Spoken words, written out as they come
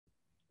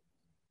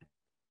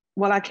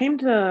Well, I came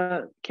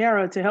to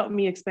Kara to help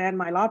me expand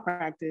my law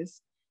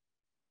practice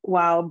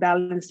while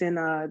balancing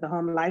the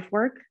home life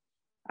work.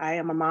 I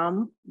am a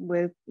mom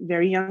with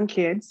very young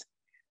kids.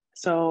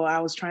 So I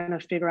was trying to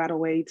figure out a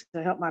way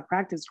to help my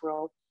practice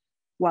grow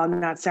while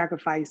not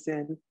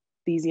sacrificing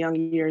these young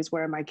years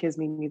where my kids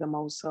need me the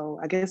most. So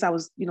I guess I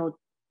was,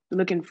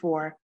 looking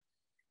for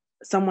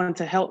someone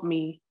to help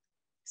me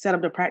set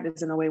up the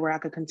practice in a way where I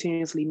could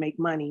continuously make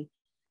money,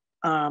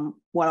 while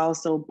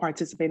also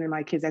participating in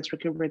my kids'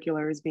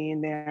 extracurriculars, being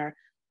there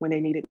when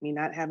they needed me,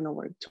 not having to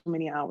work too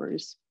many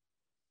hours,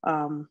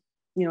 um,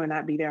 and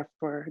not be there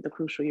for the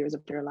crucial years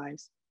of their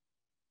lives.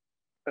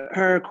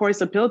 Her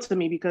course appealed to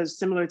me because,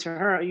 similar to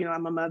her,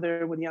 I'm a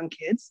mother with young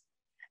kids,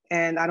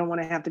 and I don't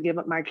want to have to give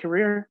up my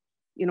career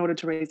in order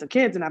to raise the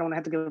kids, and I don't want to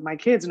have to give up my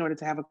kids in order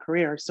to have a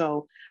career.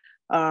 So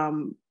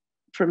um,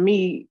 for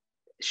me,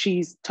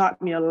 she's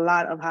taught me a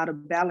lot of how to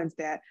balance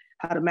that,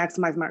 how to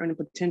maximize my earning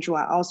potential.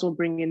 I also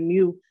bring in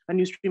a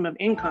new stream of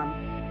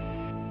income